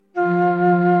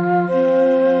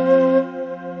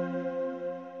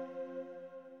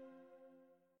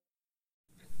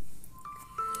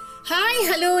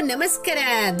ನಮಸ್ಕಾರ,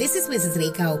 this is Mrs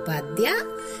ರೇಖಾ ಉಪಾಧ್ಯ.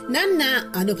 ನನ್ನ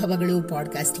ಅನುಭವಗಳು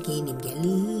ಪಾಡ್ಕಾಸ್ಟ್ಗೆ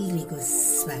ನಿಮ್ಗೆಲ್ಲರಿಗೂ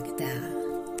ಸ್ವಾಗತ.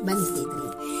 ಬನ್ನಿಸ್ತಿದ್ರಿ,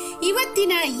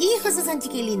 ಇವತ್ತಿನ ಈ ಹೊಸ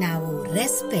ಸಂಚಿಕೆಯಲ್ಲಿ ನಾವು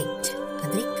ರೆಸ್ಪೆಕ್ಟ್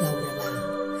ಅಂದ್ರೆ ಗೌರವ,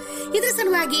 ಇದರ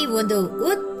ಸಲುವಾಗಿ ಒಂದು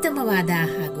ಉತ್ತಮವಾದ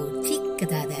ಹಾಗೂ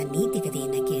ಚಿಕ್ಕದಾದ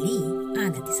ನೀತಿಕತೆಯನ್ನ ಕೇಳಿ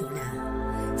ಆನಂದಿಸೋಣ.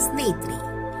 ಸ್ನೇಹಿತರೆ,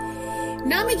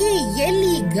 ನಮಗೆ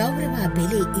ಎಲ್ಲಿ ಗೌರವ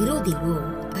ಬೆಲೆ ಇರೋದಿಲ್ವೋ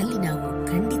ಅಲ್ಲಿ ನಾವು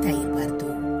ಖಂಡಿತ ಇರಬಾರ್ದು.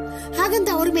 ಹಾಗಂತ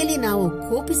ಅವರ ಮೇಲೆ ನಾವು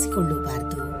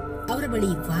ಕೋಪಿಸಿಕೊಳ್ಳಬಾರದು. ಅವರ ಬಳಿ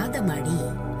ವಾದ ಮಾಡಿ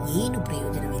ಏನು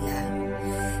ಪ್ರಯೋಜನವಿಲ್ಲ.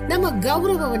 ನಮ್ಮ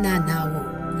ಗೌರವವನ್ನ ನಾವು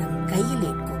ನಮ್ಮ ಕೈಯಲ್ಲಿ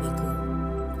ಇಟ್ಕೋಬೇಕು.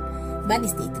 ಬನ್ನಿ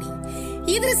ಸ್ನೇಹಿತರೆ,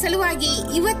 ಇದರ ಸಲುವಾಗಿ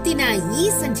ಇವತ್ತಿನ ಈ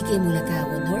ಸಂಚಿಕೆ ಮೂಲಕ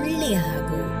ಒಂದೊಳ್ಳೆಯ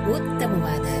ಹಾಗೂ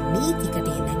ಉತ್ತಮವಾದ ನೀತಿ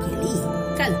ಕಥೆಯನ್ನ ಕೇಳಿ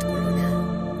ಕಲಿತುಕೊಳ್ಳೋಣ.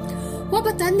 ಒಬ್ಬ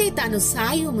ತಂದೆ ತಾನು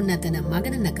ಸಾಯುವ ಮುನ್ನ ತನ್ನ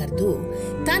ಮಗನನ್ನ ಕರೆದು,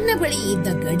 ತನ್ನ ಬಳಿ ಇದ್ದ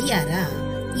ಗಡಿಯಾರ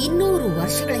 200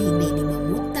 ವರ್ಷಗಳ ಹಿಂದೆ ನಿಮ್ಮ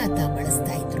ಮುತ್ತಾತ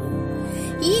ಬಳಸ್ತಾ ಇದ್ರು,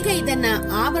 ಈಗ ಇದನ್ನ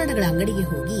ಆಭರಣಗಳ ಅಂಗಡಿಗೆ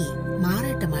ಹೋಗಿ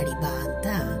ಮಾರಾಟ ಮಾಡಿ ಬಾ ಅಂತ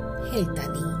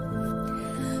ಹೇಳ್ತಾನೆ.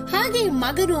 ಹಾಗೆ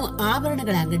ಮಗನು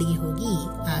ಆಭರಣಗಳ ಅಂಗಡಿಗೆ ಹೋಗಿ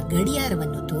ಆ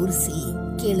ಗಡಿಯಾರವನ್ನು ತೋರಿಸಿ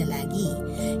ಕೇಳಲಾಗಿ,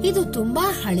 ಇದು ತುಂಬಾ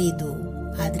ಹಳೇದು,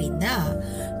 ಆದ್ರಿಂದ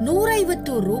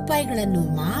 150 ರೂಪಾಯಿಗಳನ್ನು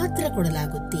ಮಾತ್ರ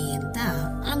ಕೊಡಲಾಗುತ್ತೆ ಅಂತ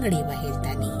ಅಂಗಡಿಯವ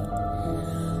ಹೇಳ್ತಾನೆ.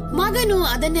 ಮಗನು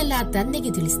ಅದನ್ನೆಲ್ಲ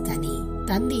ತಂದೆಗೆ ತಿಳಿಸ್ತಾನೆ.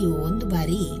 ತಂದೆಯು ಒಂದು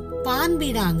ಬಾರಿ ಪಾನ್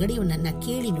ಬೀಡ ಅಂಗಡಿಯವನನ್ನ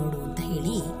ಕೇಳಿ ನೋಡು ಅಂತ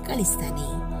ಹೇಳಿ ಕಳಿಸ್ತಾನೆ.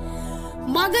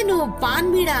 ಮಗನು ಪಾನ್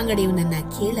ಬೀಡ ಅಂಗಡಿಯವನನ್ನ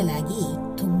ಕೇಳಲಾಗಿ,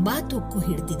 ತುಂಬಾ ತುಕ್ಕು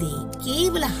ಹಿಡಿದಿದೆ,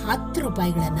 ಕೇವಲ 10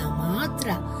 ರೂಪಾಯಿಗಳನ್ನ ಮಾತ್ರ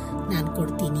ನಾನು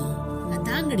ಕೊಡ್ತೀನಿ ಅಂತ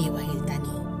ಅಂಗಡಿಯವ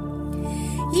ಹೇಳ್ತಾನೆ.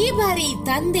 ಈ ಬಾರಿ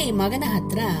ತಂದೆ ಮಗನ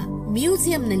ಹತ್ರ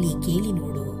ಮ್ಯೂಸಿಯಂನಲ್ಲಿ ಕೇಳಿ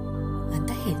ನೋಡು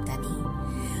ಅಂತ ಹೇಳ್ತಾನೆ.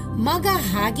 ಮಗ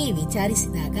ಹಾಗೆ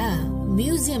ವಿಚಾರಿಸಿದಾಗ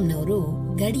ಮ್ಯೂಸಿಯಂನವರು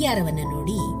ಗಡಿಯಾರವನ್ನ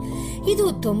ನೋಡಿ, ಇದು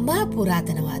ತುಂಬಾ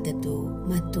ಪುರಾತನವಾದದ್ದು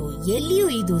ಮತ್ತು ಎಲ್ಲಿಯೂ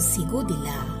ಇದು ಸಿಗೋದಿಲ್ಲ,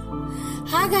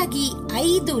 ಹಾಗಾಗಿ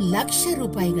 5 ಲಕ್ಷ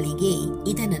ರೂಪಾಯಿಗಳಿಗೆ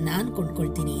ಇದನ್ನ ನಾನು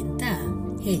ಕೊಂಡ್ಕೊಳ್ತೀನಿ ಅಂತ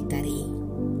ಹೇಳ್ತಾರೆ.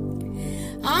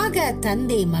 ಆಗ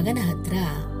ತಂದೆ ಮಗನ ಹತ್ರ,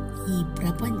 ಈ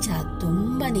ಪ್ರಪಂಚ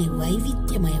ತುಂಬಾನೇ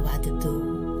ವೈವಿಧ್ಯಮಯವಾದದ್ದು,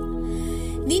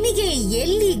 ನಿನಗೆ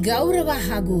ಎಲ್ಲಿ ಗೌರವ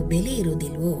ಹಾಗೂ ಬೆಲೆ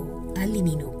ಇರೋದಿಲ್ವೋ ಅಲ್ಲಿ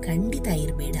ನೀನು ಖಂಡಿತ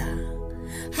ಇರಬೇಡ.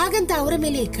 ಹಾಗಂತ ಅವರ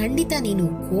ಮೇಲೆ ಖಂಡಿತ ನೀನು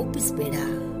ಕೋಪಿಸಬೇಡ.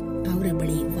 ಅವರ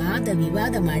ಬಳಿ ವಾದ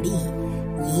ವಿವಾದ ಮಾಡಿ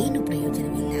ಏನು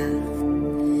ಪ್ರಯೋಜನವಿಲ್ಲ.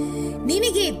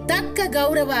 ನಿನಗೆ ತಕ್ಕ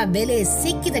ಗೌರವ ಬೆಲೆ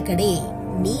ಸಿಕ್ಕಿದ ಕಡೆ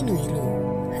ನೀನು ಇರು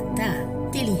ಅಂತ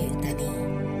ತಿಳಿ ಹೇಳ್ತಾನೆ.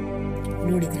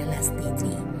 ನೋಡಿದ್ರಲ್ಲ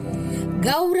ಸ್ನೇಹಿತರೆ,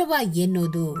 ಗೌರವ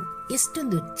ಎನ್ನುವುದು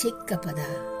ಎಷ್ಟೊಂದು ಚಿಕ್ಕ ಪದ,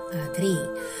 ಆದ್ರೆ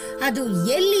ಅದು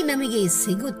ಎಲ್ಲಿ ನಮಗೆ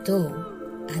ಸಿಗುತ್ತೋ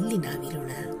ಅಲ್ಲಿ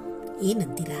ನಾವಿರೋಣ.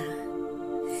 ಏನಂತೀರಾ?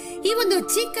 ಈ ಒಂದು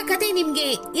ಚಿಕ್ಕ ಕತೆ ನಿಮ್ಗೆ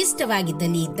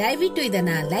ಇಷ್ಟವಾಗಿದ್ದಲ್ಲಿ ದಯವಿಟ್ಟು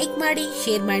ಇದನ್ನ ಲೈಕ್ ಮಾಡಿ,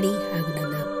 ಶೇರ್ ಮಾಡಿ ಹಾಗೂ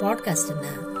ನನ್ನ ಪಾಡ್ಕಾಸ್ಟ್ ಅನ್ನ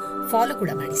ಫಾಲೋ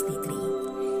ಕೂಡ ಮಾಡಿ ಸ್ನೇಹಿತರೆ.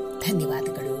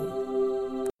 ಧನ್ಯವಾದಗಳು.